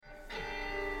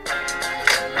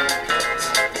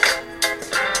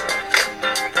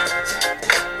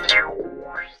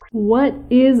What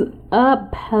is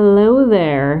up? Hello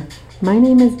there. My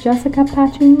name is Jessica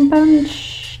Patching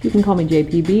Bunch. You can call me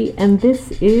JPB, and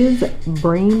this is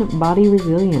Brain Body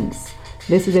Resilience.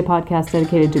 This is a podcast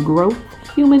dedicated to growth,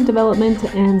 human development,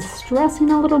 and stressing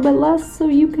a little bit less so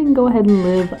you can go ahead and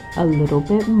live a little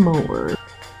bit more.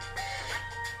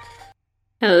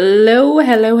 Hello.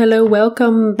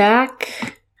 Welcome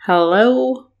back.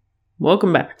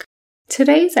 Welcome back.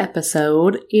 Today's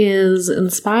episode is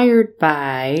inspired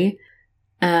by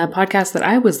a podcast that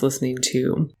I was listening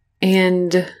to,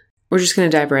 and we're just going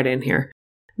to dive right in here.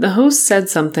 The host said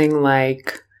something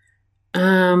like, they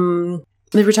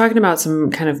were talking about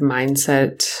some kind of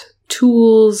mindset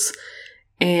tools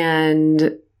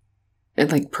and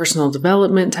like personal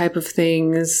development type of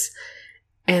things.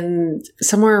 And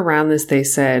somewhere around this, they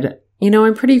said,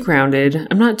 I'm pretty grounded.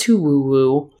 I'm not too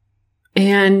woo-woo.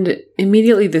 And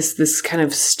immediately this kind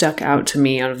of stuck out to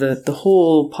me out of the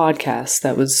whole podcast.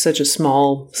 That was such a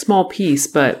small piece,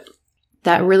 but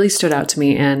that really stood out to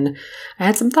me. And I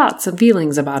had some thoughts and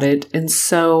feelings about it. And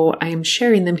so I am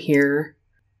sharing them here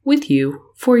with you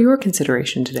for your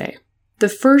consideration today. The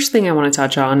first thing I want to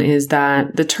touch on is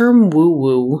that the term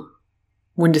woo-woo,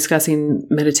 when discussing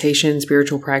meditation,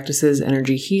 spiritual practices,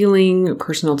 energy healing,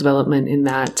 personal development in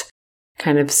that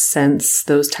kind of sense,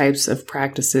 those types of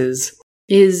practices,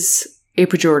 is a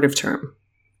pejorative term.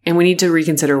 And we need to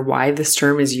reconsider why this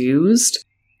term is used.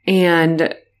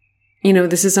 And,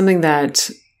 this is something that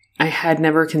I had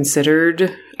never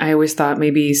considered. I always thought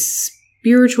maybe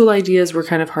spiritual ideas were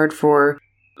kind of hard for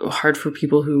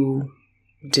people who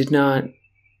did not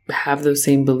have those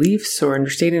same beliefs or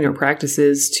understanding or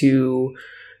practices to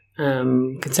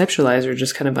conceptualize or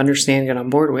just kind of understand, get on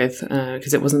board with,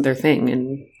 because it wasn't their thing,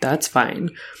 and that's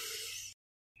fine.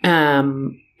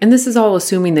 And this is all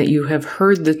assuming that you have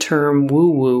heard the term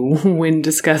woo-woo when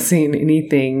discussing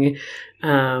anything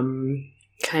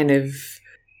kind of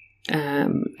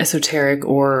esoteric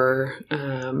or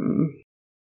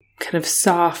kind of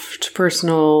soft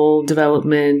personal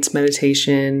development,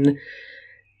 meditation.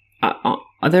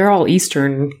 They're all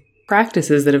Eastern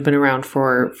practices that have been around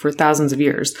for thousands of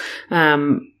years.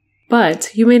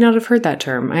 But you may not have heard that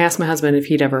term. I asked my husband if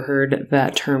he'd ever heard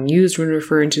that term used when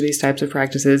referring to these types of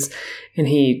practices, and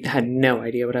he had no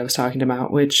idea what I was talking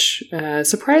about, which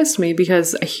surprised me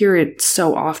because I hear it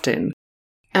so often.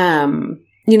 And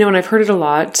I've heard it a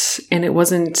lot, and it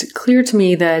wasn't clear to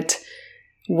me that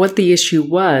what the issue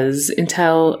was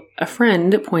until a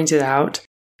friend pointed out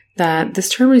that this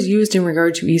term is used in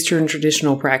regard to Eastern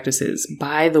traditional practices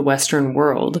by the Western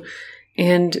world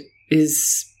and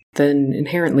is then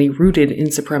inherently rooted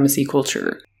in supremacy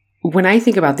culture. When I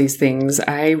think about these things,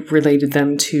 I related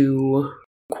them to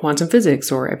quantum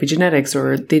physics or epigenetics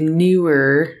or the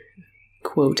newer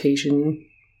quotation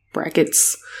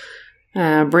brackets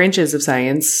branches of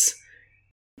science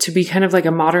to be kind of like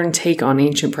a modern take on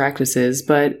ancient practices,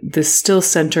 but this still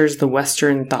centers the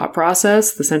Western thought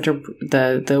process,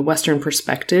 the Western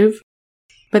perspective.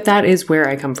 But that is where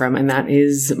I come from, and that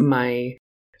is my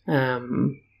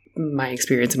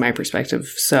experience and my perspective.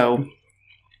 So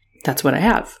that's what I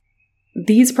have.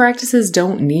 These practices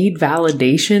don't need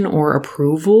validation or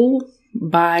approval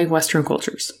by Western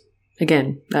cultures.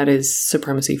 Again, that is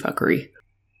supremacy fuckery.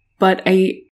 But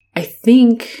I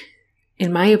think,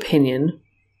 in my opinion,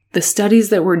 the studies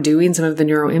that we're doing, some of the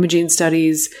neuroimaging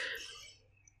studies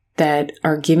that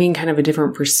are giving kind of a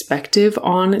different perspective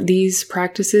on these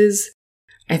practices,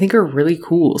 I think are really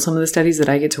cool. Some of the studies that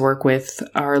I get to work with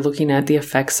are looking at the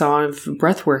effects of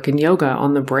breath work and yoga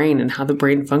on the brain and how the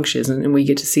brain functions. And we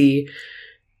get to see,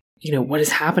 what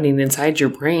is happening inside your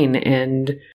brain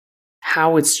and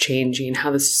how it's changing,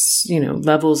 how this,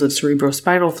 levels of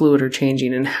cerebrospinal fluid are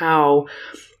changing and how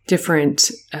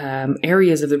different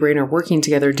areas of the brain are working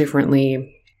together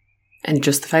differently. And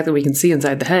just the fact that we can see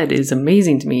inside the head is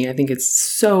amazing to me. I think it's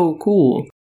so cool.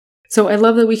 So I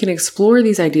love that we can explore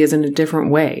these ideas in a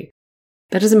different way.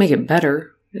 That doesn't make it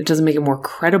better. It doesn't make it more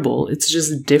credible. It's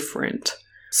just different.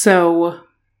 So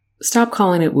stop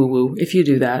calling it woo-woo. If you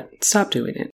do that, stop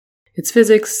doing it. It's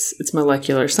physics, it's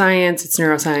molecular science, it's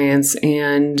neuroscience,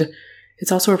 and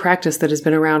it's also a practice that has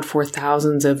been around for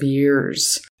thousands of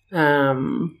years.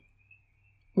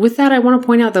 With that, I want to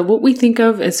point out that what we think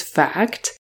of as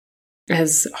fact,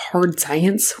 as hard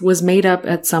science, was made up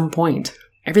at some point.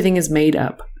 Everything is made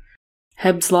up.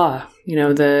 Hebb's law,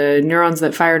 the neurons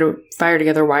that fire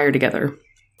together wire together.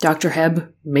 Dr.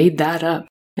 Hebb made that up.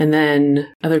 And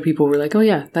then other people were like, oh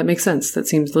yeah, that makes sense. That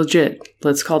seems legit.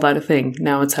 Let's call that a thing.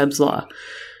 Now it's Hebb's law.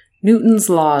 Newton's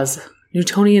laws,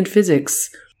 Newtonian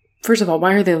physics, first of all,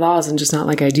 why are they laws and just not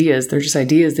like ideas? They're just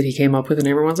ideas that he came up with, and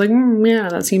everyone's like, yeah,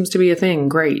 that seems to be a thing.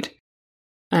 Great.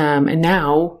 And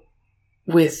now,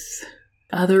 with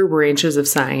other branches of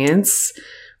science,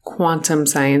 quantum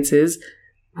sciences,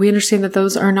 we understand that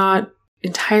those are not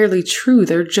entirely true.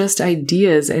 They're just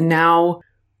ideas. And now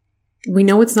we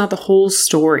know it's not the whole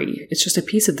story. It's just a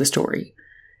piece of the story.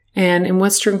 And in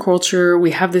Western culture,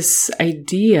 we have this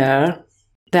idea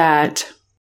that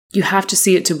you have to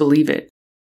see it to believe it.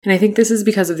 And I think this is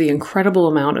because of the incredible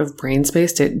amount of brain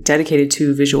space dedicated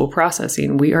to visual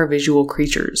processing. We are visual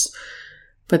creatures.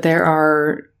 But there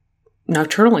are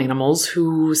nocturnal animals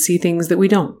who see things that we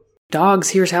don't. Dogs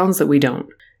hear sounds that we don't.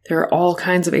 There are all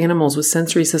kinds of animals with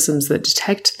sensory systems that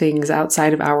detect things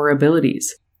outside of our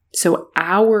abilities. So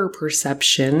our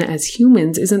perception as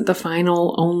humans isn't the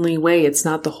final only way. It's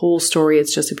not the whole story.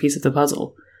 It's just a piece of the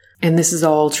puzzle. And this is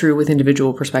all true with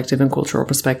individual perspective and cultural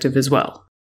perspective as well.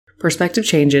 Perspective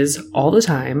changes all the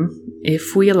time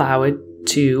if we allow it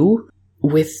to.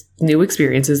 With new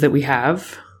experiences that we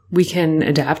have, we can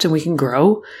adapt and we can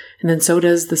grow. And then so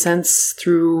does the sense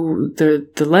through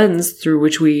the lens through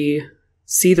which we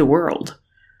see the world.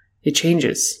 It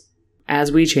changes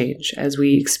as we change, as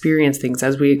we experience things,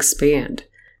 as we expand.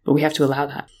 But we have to allow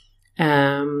that.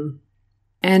 And,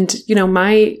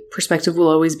 my perspective will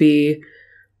always be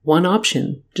one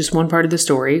option, just one part of the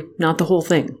story, not the whole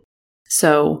thing.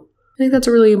 So I think that's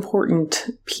a really important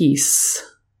piece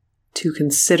to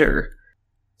consider.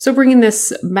 So bringing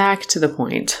this back to the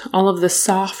point, all of the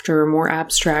softer, more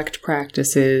abstract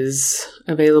practices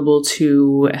available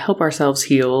to help ourselves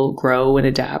heal, grow, and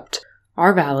adapt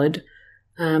are valid.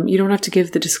 You don't have to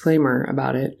give the disclaimer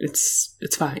about it.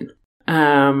 It's fine.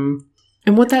 And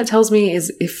what that tells me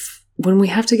is when we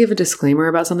have to give a disclaimer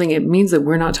about something, it means that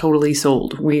we're not totally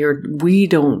sold. We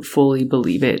don't fully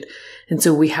believe it. And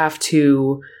so we have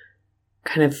to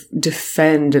kind of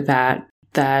defend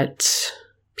that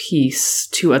piece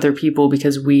to other people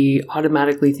because we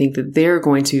automatically think that they're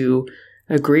going to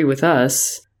agree with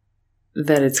us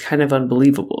that it's kind of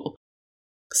unbelievable.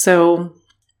 So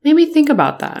maybe think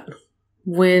about that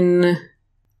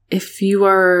if you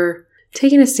are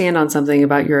taking a stand on something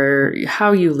about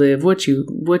how you live, what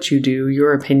you do,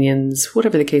 your opinions,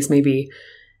 whatever the case may be,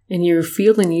 and you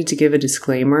feel the need to give a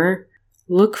disclaimer,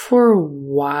 look for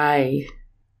why.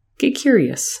 Get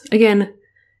curious. Again,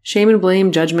 shame and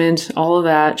blame, judgment, all of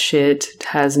that shit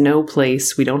has no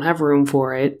place. We don't have room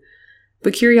for it.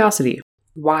 But curiosity.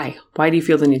 Why? Why do you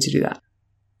feel the need to do that?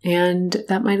 And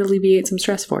that might alleviate some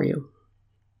stress for you.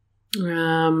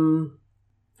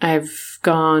 I've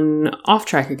gone off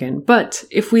track again. But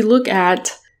if we look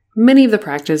at many of the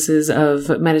practices of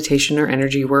meditation or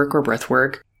energy work or breath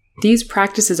work, these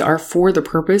practices are for the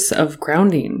purpose of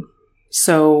grounding.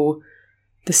 So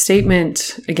the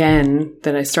statement, again,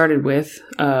 that I started with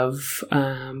of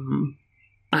I'm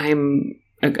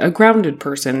a grounded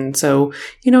person, so,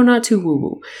 not too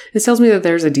woo-woo. This tells me that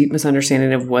there's a deep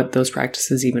misunderstanding of what those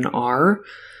practices even are.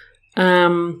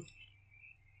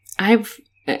 I've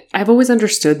always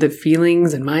understood that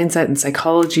feelings and mindset and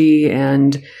psychology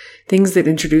and things that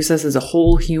introduce us as a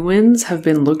whole humans have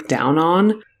been looked down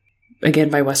on, again,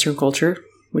 by Western culture,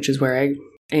 which is where I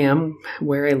am,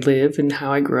 where I live, and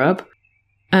how I grew up.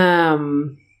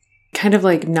 Kind of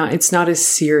like it's not as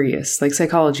serious. Like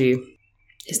psychology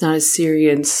is not as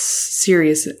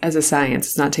serious as a science.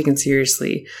 It's not taken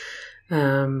seriously.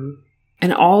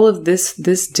 And all of this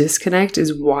disconnect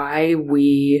is why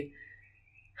we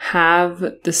have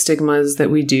the stigmas that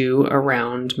we do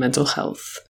around mental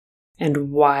health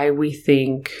and why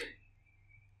we're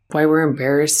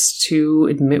embarrassed to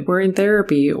admit we're in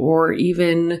therapy or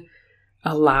even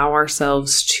allow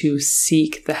ourselves to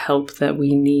seek the help that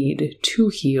we need to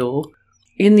heal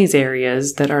in these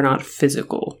areas that are not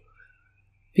physical.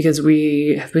 Because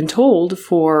we have been told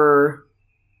for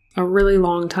a really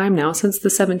long time now, since the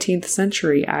 17th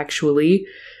century actually,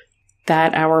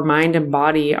 that our mind and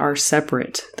body are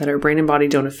separate, that our brain and body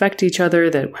don't affect each other,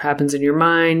 that what happens in your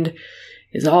mind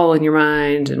is all in your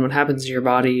mind, and what happens in your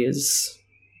body is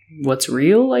what's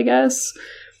real, I guess.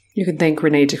 You can thank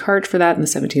Rene Descartes for that in the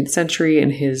 17th century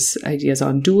and his ideas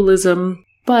on dualism.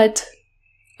 But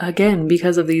again,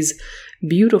 because of these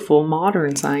beautiful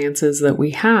modern sciences that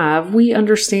we have, we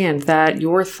understand that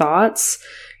your thoughts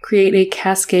create a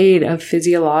cascade of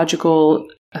physiological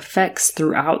effects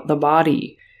throughout the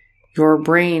body. Your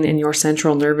brain and your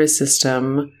central nervous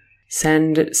system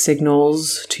send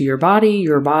signals to your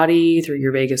body through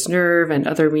your vagus nerve and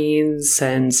other means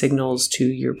send signals to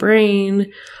your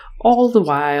brain, all the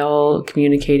while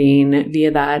communicating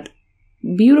via that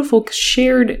beautiful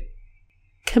shared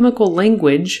chemical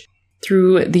language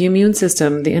through the immune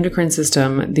system, the endocrine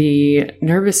system, the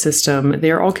nervous system.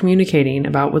 They're all communicating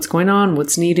about what's going on,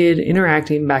 what's needed,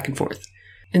 interacting back and forth.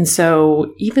 And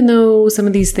so even though some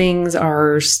of these things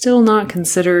are still not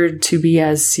considered to be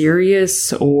as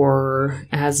serious or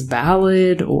as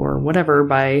valid or whatever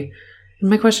my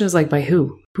question is like, by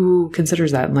who? Who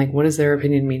considers that? And like, what does their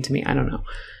opinion mean to me? I don't know.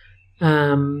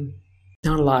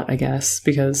 Not a lot, I guess,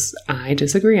 because I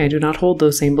disagree. I do not hold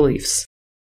those same beliefs.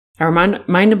 Our mind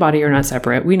and body are not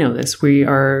separate. We know this. We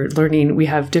are learning. We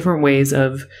have different ways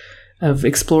of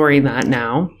exploring that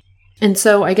now. And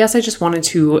so I guess I just wanted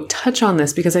to touch on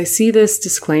this because I see this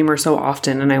disclaimer so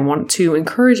often, and I want to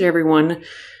encourage everyone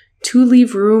to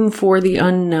leave room for the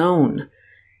unknown.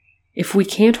 If we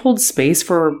can't hold space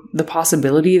for the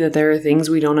possibility that there are things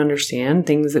we don't understand,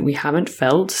 things that we haven't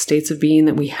felt, states of being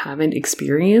that we haven't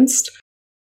experienced,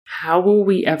 how will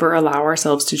we ever allow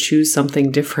ourselves to choose something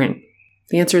different?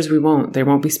 The answer is we won't. There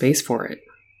won't be space for it.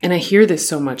 And I hear this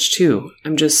so much too.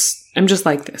 I'm just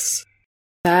like this.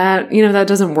 That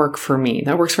doesn't work for me.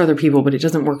 That works for other people, but it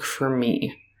doesn't work for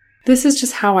me. This is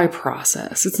just how I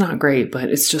process. It's not great, but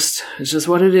it's just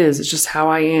what it is. It's just how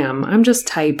I am. I'm just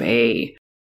type A.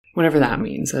 Whatever that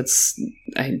means. That's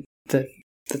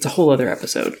a whole other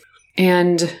episode.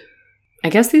 And I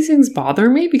guess these things bother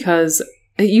me because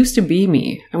it used to be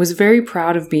me. I was very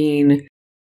proud of being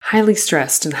highly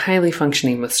stressed and highly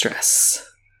functioning with stress.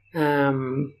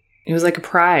 It was like a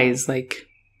prize, like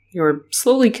you're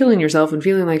slowly killing yourself and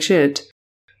feeling like shit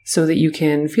so that you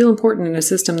can feel important in a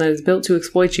system that is built to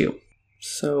exploit you.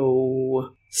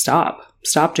 So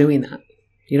stop doing that.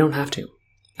 You don't have to.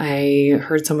 I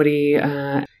heard somebody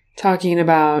talking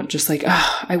about just like,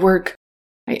 I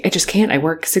just can't. I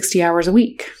work 60 hours a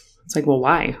week. It's like, well,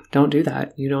 why? Don't do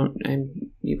that.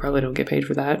 You probably don't get paid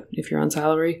for that if you're on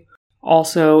salary.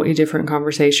 Also a different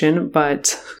conversation,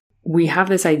 but we have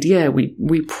this idea,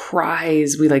 we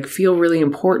prize, we like feel really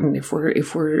important if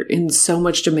we're in so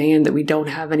much demand that we don't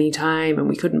have any time and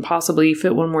we couldn't possibly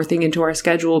fit one more thing into our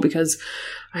schedule because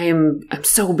I'm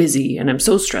so busy and I'm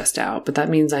so stressed out, but that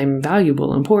means I'm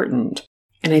valuable, important.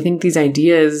 And I think these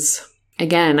ideas,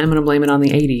 again, I'm going to blame it on the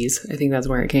 80s. I think that's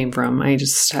where it came from. I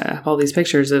just have all these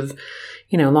pictures of,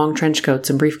 long trench coats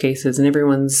and briefcases, and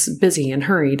everyone's busy and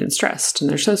hurried and stressed, and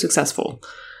they're so successful.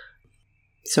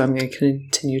 So I'm going to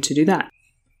continue to do that.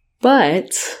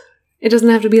 But it doesn't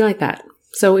have to be like that.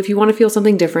 So if you want to feel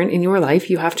something different in your life,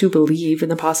 you have to believe in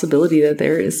the possibility that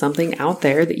there is something out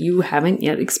there that you haven't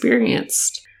yet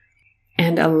experienced,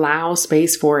 and allow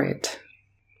space for it.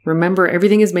 Remember,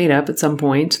 everything is made up at some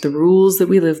point. The rules that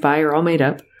we live by are all made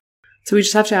up. So we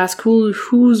just have to ask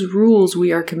whose rules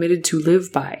we are committed to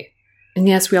live by. And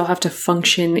yes, we all have to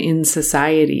function in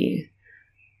society.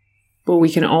 But we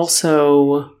can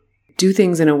also do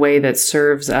things in a way that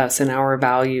serves us and our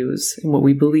values and what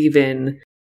we believe in.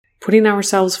 Putting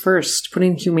ourselves first,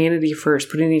 putting humanity first,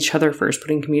 putting each other first,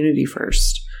 putting community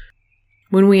first.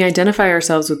 When we identify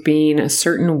ourselves with being a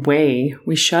certain way,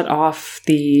 we shut off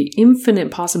the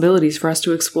infinite possibilities for us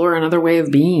to explore another way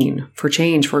of being, for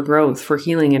change, for growth, for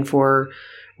healing, and for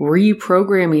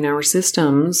reprogramming our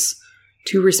systems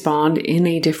to respond in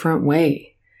a different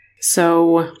way.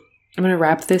 So I'm going to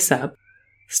wrap this up.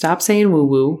 Stop saying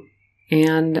woo-woo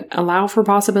and allow for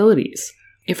possibilities.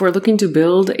 If we're looking to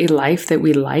build a life that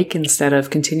we like instead of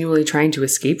continually trying to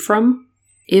escape from,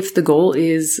 if the goal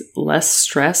is less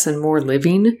stress and more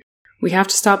living, we have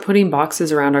to stop putting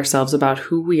boxes around ourselves about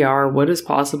who we are, what is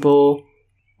possible,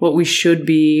 what we should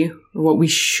be, or what we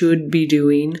should be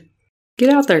doing. Get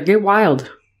out there, get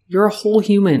wild. You're a whole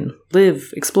human.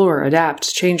 Live, explore,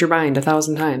 adapt, change your mind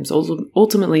 1,000 times.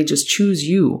 Ultimately, just choose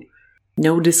you.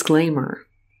 No disclaimer.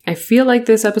 I feel like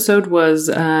this episode was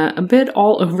a bit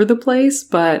all over the place,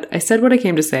 but I said what I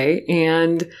came to say,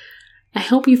 and I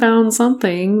hope you found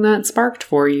something that sparked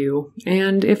for you.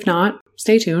 And if not,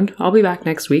 stay tuned. I'll be back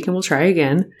next week and we'll try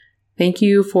again. Thank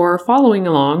you for following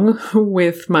along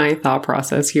with my thought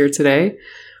process here today.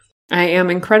 I am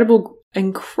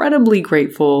incredibly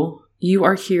grateful you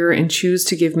are here and choose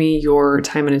to give me your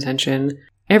time and attention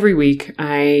every week.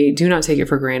 I do not take it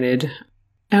for granted.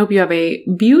 I hope you have a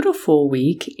beautiful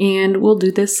week and we'll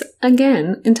do this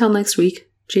again. Until next week,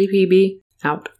 JPB out.